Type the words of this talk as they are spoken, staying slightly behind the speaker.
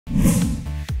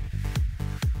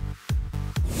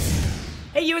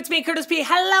Hey you, it's me, Curtis P.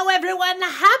 Hello everyone,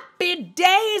 happy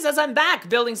days as I'm back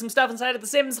building some stuff inside of The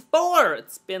Sims 4.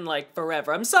 It's been like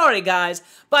forever. I'm sorry guys,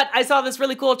 but I saw this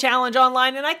really cool challenge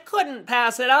online and I couldn't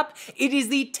pass it up. It is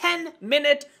the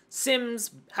 10-minute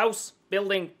Sims house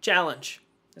building challenge.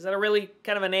 Is that a really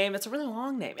kind of a name? It's a really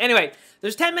long name. Anyway,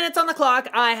 there's 10 minutes on the clock.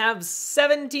 I have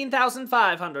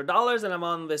 $17,500 and I'm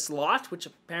on this lot, which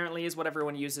apparently is what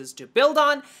everyone uses to build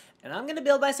on. And I'm gonna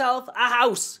build myself a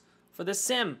house for this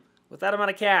sim with that amount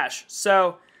of cash.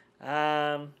 So,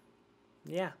 yeah,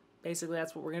 basically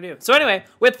that's what we're gonna do. So anyway,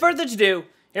 with further ado,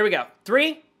 here we go.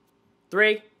 3,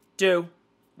 2,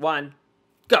 1,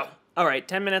 go. All right,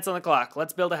 10 minutes on the clock.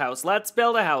 Let's build a house. Let's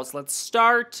build a house. Let's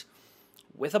start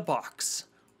with a box.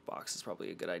 Box is probably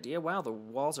a good idea. Wow, the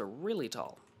walls are really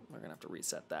tall. We're gonna have to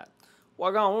reset that.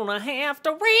 We're gonna have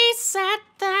to reset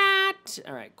that.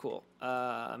 All right, cool.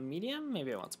 Medium?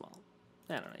 Maybe I want small.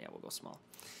 I don't know, yeah, we'll go small.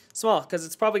 Small, because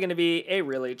it's probably gonna be a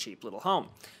really cheap little home.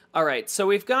 All right, so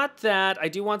we've got that. I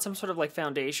do want some sort of like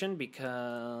foundation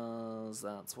because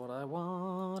that's what I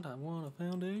want. I want a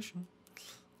foundation.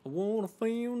 I want a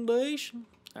foundation.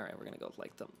 All right, we're gonna go with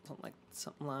like something like.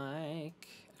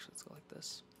 Actually, let's go like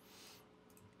this.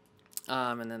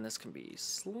 And then this can be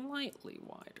slightly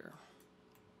wider.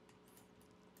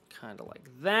 Kind of like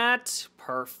that.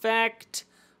 Perfect.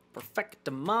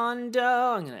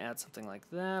 Perfectamundo. I'm going to add something like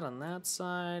that on that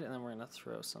side, and then we're going to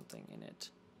throw something in it.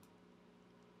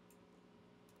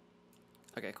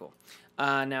 Okay, cool.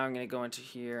 Now I'm going to go into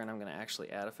here, and I'm going to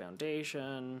actually add a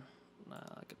foundation.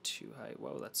 Like a too high.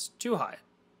 Whoa, that's too high.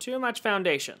 Too much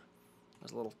foundation.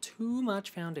 There's a little too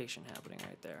much foundation happening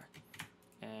right there.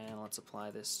 And let's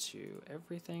apply this to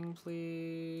everything,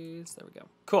 please. There we go.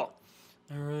 Cool.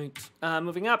 All right.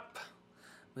 Moving up.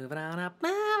 Moving on up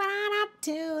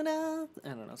to the... I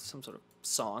don't know, some sort of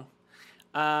song.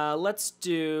 Let's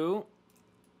do...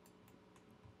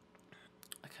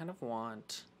 I kind of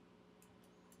want...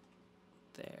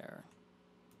 There.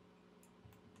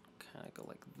 Kind of go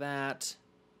like that.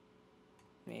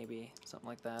 Maybe. Something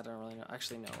like that. I don't really know.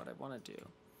 Actually, know what I want to do.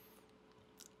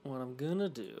 What I'm gonna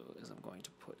do is I'm going to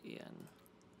put in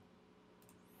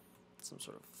some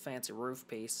sort of fancy roof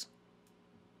piece.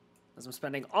 As I'm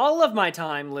spending all of my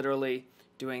time, literally,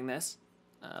 doing this,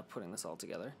 putting this all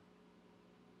together.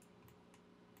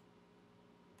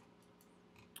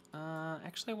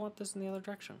 Actually, I want this in the other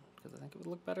direction, because I think it would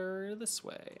look better this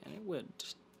way, and it would.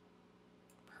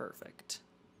 Perfect.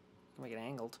 I can make it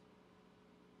angled.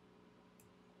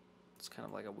 It's kind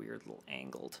of like a weird little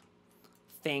angled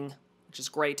thing, which is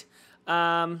great.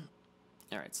 All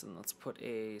right, so then let's put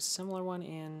a similar one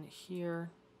in here.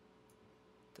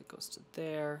 That goes to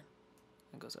there,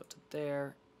 and goes out to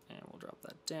there, and we'll drop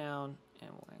that down, and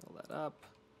we'll angle that up.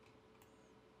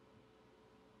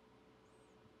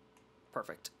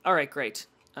 Perfect. All right, great.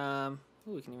 Ooh,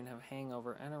 we can even have a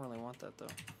hangover. I don't really want that, though.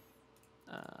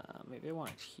 Maybe I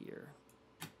want it here.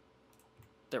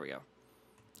 There we go.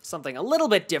 Something a little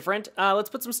bit different. Let's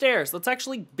put some stairs. Let's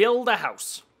actually build a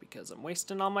house, because I'm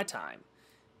wasting all my time.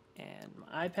 And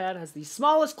my iPad has the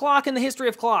smallest clock in the history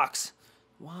of clocks.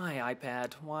 Why,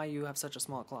 iPad? Why you have such a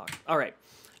small clock? All right,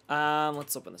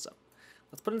 let's open this up.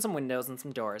 Let's put in some windows and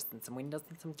some doors, and some windows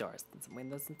and some doors, and some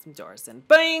windows and some doors, and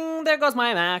bing! There goes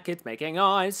my Mac. It's making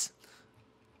noise.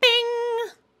 Bing!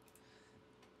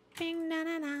 Bing! Na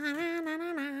na na na na na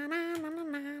na na na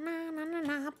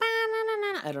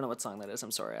na. I don't know what song that is.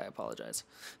 I'm sorry. I apologize.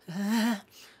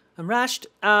 I'm rushed.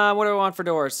 What do I want for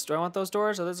doors? Do I want those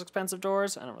doors? Are those expensive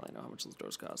doors? I don't really know how much those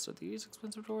doors cost. Are these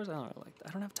expensive doors? I don't really like that.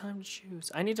 I don't have time to choose.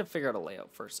 I need to figure out a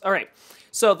layout first. All right.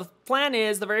 So the plan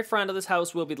is the very front of this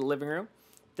house will be the living room.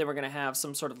 Then we're going to have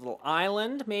some sort of little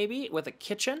island, maybe, with a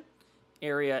kitchen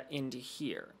area into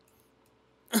here.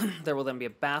 There will then be a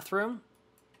bathroom.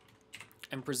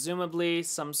 And presumably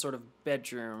some sort of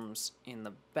bedrooms in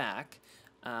the back.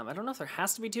 I don't know if there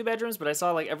has to be 2 bedrooms, but I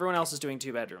saw like everyone else is doing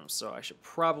 2 bedrooms, so I should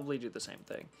probably do the same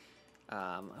thing.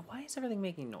 Why is everything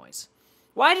making noise?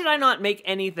 Why did I not make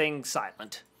anything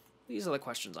silent? These are the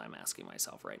questions I'm asking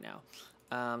myself right now.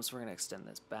 So we're going to extend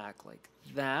this back like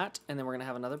that, and then we're going to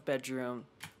have another bedroom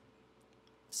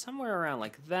somewhere around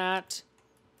like that,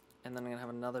 and then I'm going to have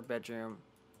another bedroom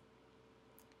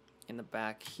in the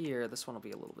back here. This one will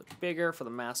be a little bit bigger for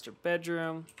the master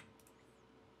bedroom.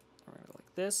 We're going to go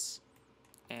like this.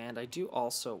 And I do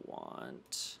also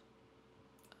want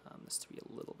this to be a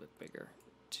little bit bigger.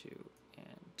 2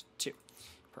 and 2.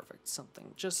 Perfect.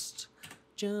 Something just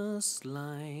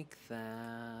like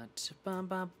that. Bum,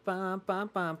 bum, bum, bum,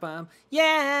 bum, bum.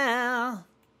 Yeah!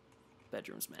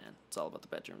 Bedrooms, man. It's all about the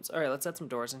bedrooms. All right, let's add some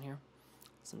doors in here.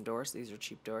 Some doors. These are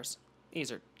cheap doors.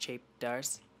 These are cheap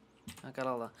doors. I don't got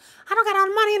all the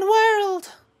money in the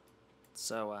world.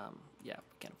 So, yeah,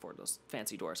 we can't afford those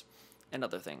fancy doors and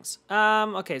other things.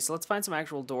 Okay, so let's find some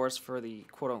actual doors for the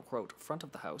quote-unquote front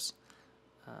of the house,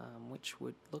 which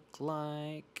would look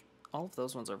like... All of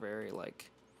those ones are very, like...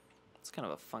 It's kind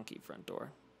of a funky front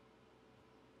door.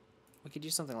 We could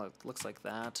use something like looks like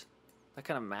that. That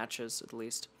kind of matches, at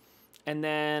least. And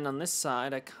then on this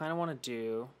side, I kind of want to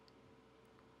do...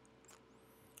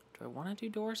 Do I want to do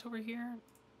doors over here?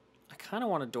 I kind of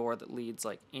want a door that leads,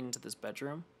 like, into this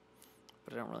bedroom.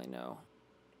 But I don't really know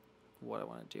what I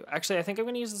want to do. Actually, I think I'm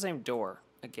going to use the same door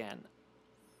again.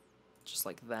 Just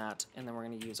like that. And then we're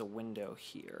going to use a window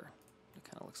here. It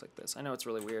kind of looks like this. I know it's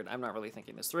really weird. I'm not really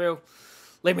thinking this through.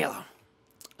 Leave me alone.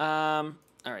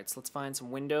 All right, so let's find some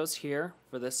windows here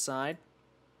for this side.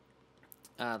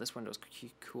 This window's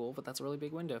cool, but that's a really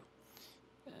big window.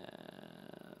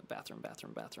 Bathroom.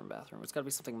 It's got to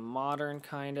be something modern,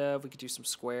 kind of. We could do some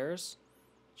squares.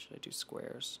 Should I do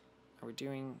squares? Are we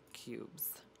doing cubes?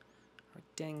 Are we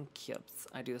doing cubes?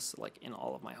 I do this like in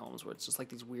all of my homes, where it's just like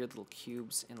these weird little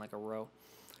cubes in like a row.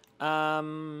 Let's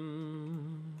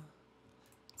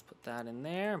put that in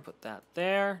there and put that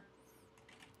there.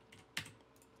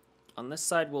 On this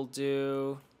side, we'll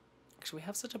do... Actually, we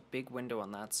have such a big window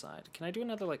on that side. Can I do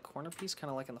another like corner piece, kind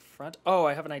of like in the front? Oh,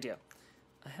 I have an idea.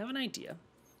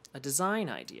 A design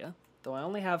idea. Though I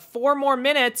only have 4 more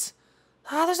minutes.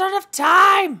 Ah, there's not enough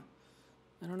time.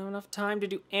 I don't have enough time to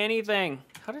do anything.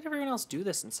 How did everyone else do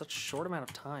this in such a short amount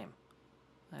of time?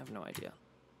 I have no idea.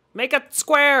 Make a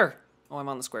square. Oh, I'm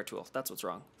on the square tool. That's what's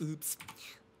wrong. Oops.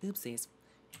 Oopsies.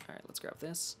 All right, let's grab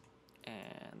this.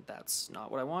 And that's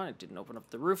not what I want. It didn't open up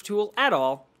the roof tool at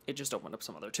all. It just opened up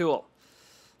some other tool.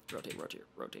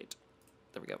 Rotate.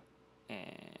 There we go.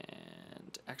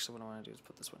 And actually what I want to do is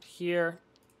put this one here.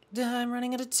 I'm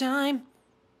running out of time.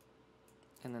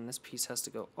 And then this piece has to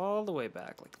go all the way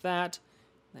back like that.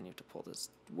 Then you have to pull this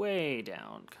way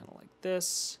down, kind of like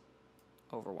this.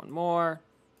 Over one more.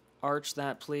 Arch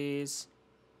that, please.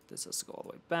 This has to go all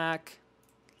the way back.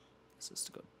 This has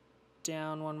to go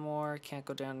down one more. Can't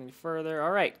go down any further.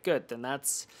 All right, good. Then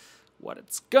that's what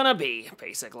it's gonna be,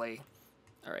 basically.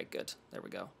 All right, good. There we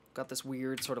go. Got this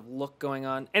weird sort of look going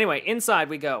on. Anyway, inside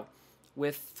we go.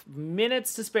 With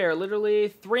minutes to spare. Literally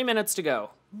 3 minutes to go.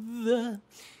 The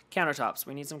countertops.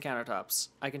 We need some countertops.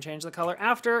 I can change the color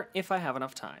after if I have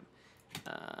enough time.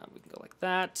 We can go like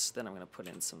that. Then I'm going to put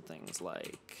in some things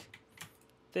like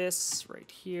this right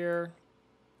here.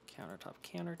 Countertop.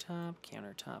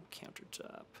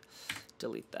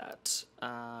 Delete that.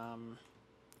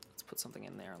 Let's put something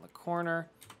in there on the corner.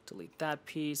 Delete that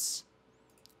piece.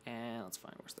 And let's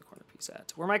find where's the corner piece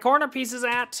at. Where my corner piece is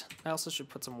at! I also should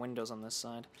put some windows on this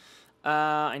side.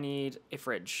 I need a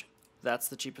fridge. That's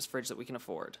the cheapest fridge that we can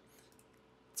afford.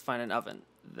 Let's find an oven.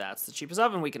 That's the cheapest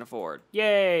oven we can afford.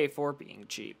 Yay, for being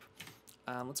cheap.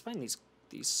 Let's find these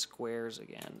squares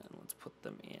again, and let's put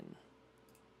them in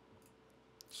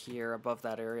here above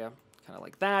that area. Kind of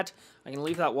like that. I'm going to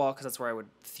leave that wall because that's where I would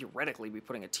theoretically be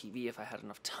putting a TV if I had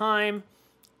enough time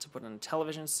to put in a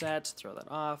television set. Throw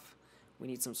that off. We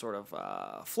need some sort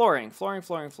of flooring.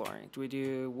 Do we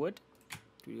do wood?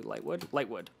 Do we do light wood? Light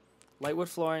wood. Light wood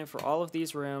flooring for all of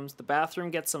these rooms. The bathroom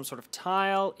gets some sort of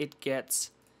tile. It gets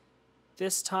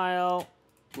this tile.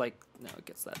 No, it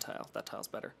gets that tile. That tile's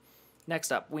better.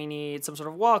 Next up, we need some sort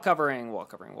of wall covering. Wall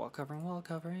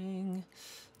covering.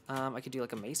 I could do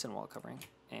like a mason wall covering.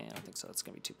 And I don't think so. It's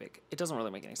going to be too big. It doesn't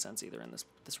really make any sense either in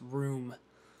this room.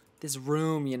 This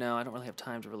room, you know, I don't really have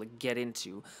time to really get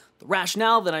into the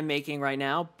rationale that I'm making right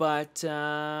now, but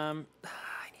I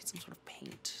need some sort of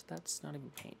paint. That's not even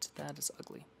paint. That is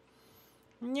ugly.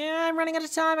 Yeah, I'm running out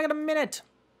of time. I got a minute.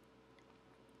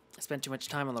 I spent too much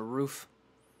time on the roof.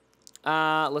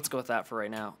 Let's go with that for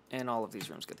right now. And all of these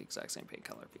rooms get the exact same paint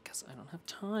color because I don't have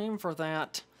time for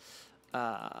that.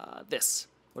 This.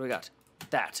 What do we got?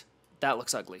 That. That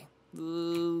looks ugly.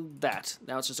 That.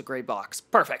 Now it's just a gray box.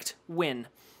 Perfect. Win.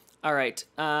 All right,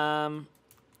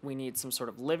 we need some sort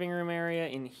of living room area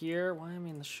in here. Why am I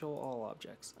in the show all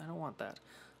objects? I don't want that.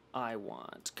 I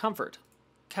want comfort,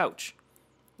 couch.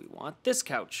 We want this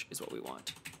couch is what we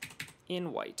want.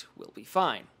 In white will be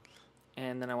fine.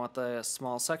 And then I want the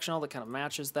small sectional that kind of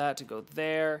matches that to go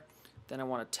there. Then I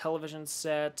want a television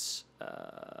set.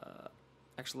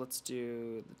 Actually, let's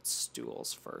do the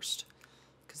stools first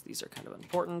because these are kind of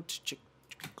important.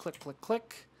 Click, click,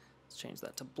 click. Let's change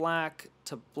that to black,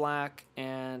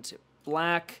 and to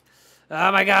black.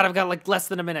 Oh my god, I've got like less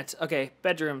than a minute. Okay,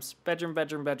 bedrooms.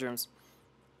 Bedrooms.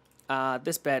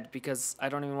 This bed, because I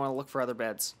don't even want to look for other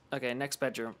beds. Okay, next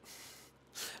bedroom.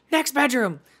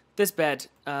 This bed.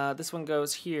 This one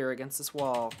goes here against this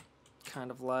wall.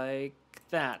 kind of like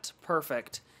that.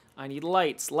 Perfect. I need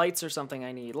lights. Lights are something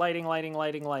I need. Lighting, lighting,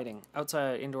 lighting, lighting.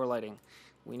 Outside, indoor lighting.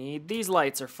 We need these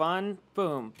lights are fun.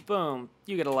 Boom, boom.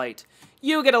 You get a light.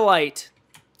 You get a light.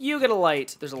 You get a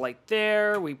light. There's a light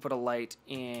there. We put a light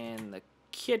in the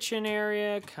kitchen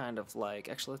area. Kind of like...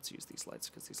 Actually, let's use these lights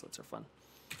because these lights are fun.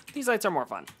 These lights are more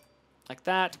fun. Like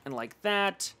that and like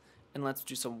that. And let's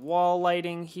do some wall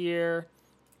lighting here.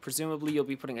 Presumably, you'll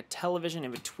be putting a television in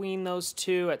between those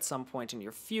two at some point in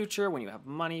your future when you have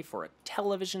money for a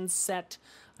television set.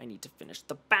 I need to finish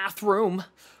the bathroom.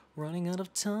 Running out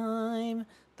of time.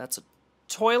 That's a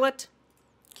toilet.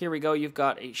 Here we go. You've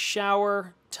got a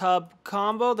shower tub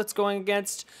combo that's going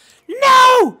against...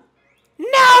 No!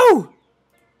 No!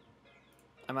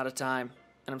 I'm out of time,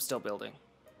 and I'm still building.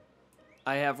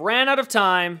 I have ran out of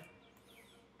time.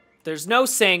 There's no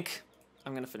sink.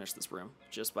 I'm going to finish this room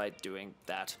just by doing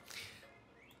that.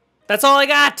 That's all I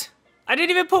got. I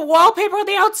didn't even put wallpaper on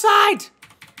the outside.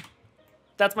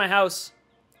 That's my house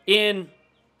in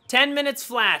 10 minutes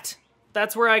flat.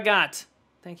 That's where I got.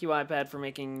 Thank you, iPad, for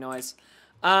making noise.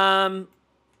 Not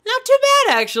too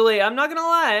bad, actually. I'm not going to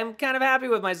lie. I'm kind of happy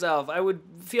with myself. I would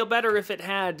feel better if it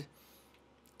had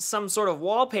some sort of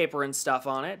wallpaper and stuff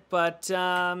on it. But,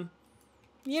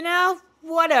 you know,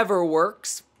 whatever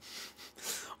works.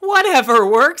 Whatever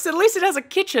works. At least it has a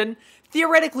kitchen.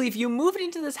 Theoretically, if you move it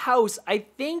into this house, I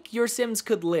think your Sims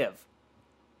could live.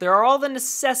 There are all the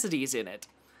necessities in it.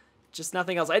 Just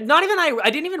nothing else. I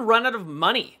didn't even run out of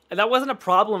money. That wasn't a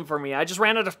problem for me. I just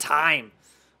ran out of time.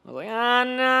 I was like, oh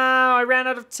no, I ran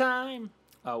out of time.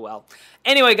 Oh well.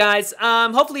 Anyway, guys,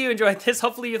 hopefully you enjoyed this.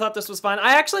 Hopefully you thought this was fun.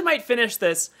 I actually might finish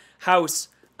this house.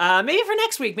 Maybe for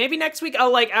next week. Maybe next week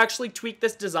I'll like actually tweak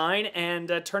this design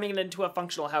and turning it into a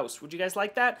functional house. Would you guys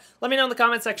like that? Let me know in the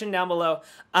comment section down below.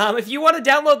 If you want to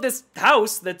download this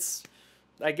house that's,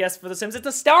 I guess for The Sims, it's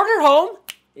a starter home.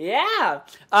 Yeah.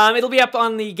 It'll be up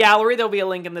on the gallery. There'll be a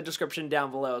link in the description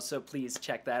down below, so please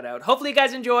check that out. Hopefully you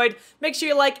guys enjoyed. Make sure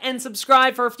you like and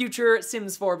subscribe for future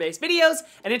Sims 4 based videos.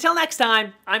 And until next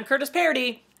time, I'm Curtis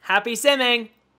Parody. Happy simming!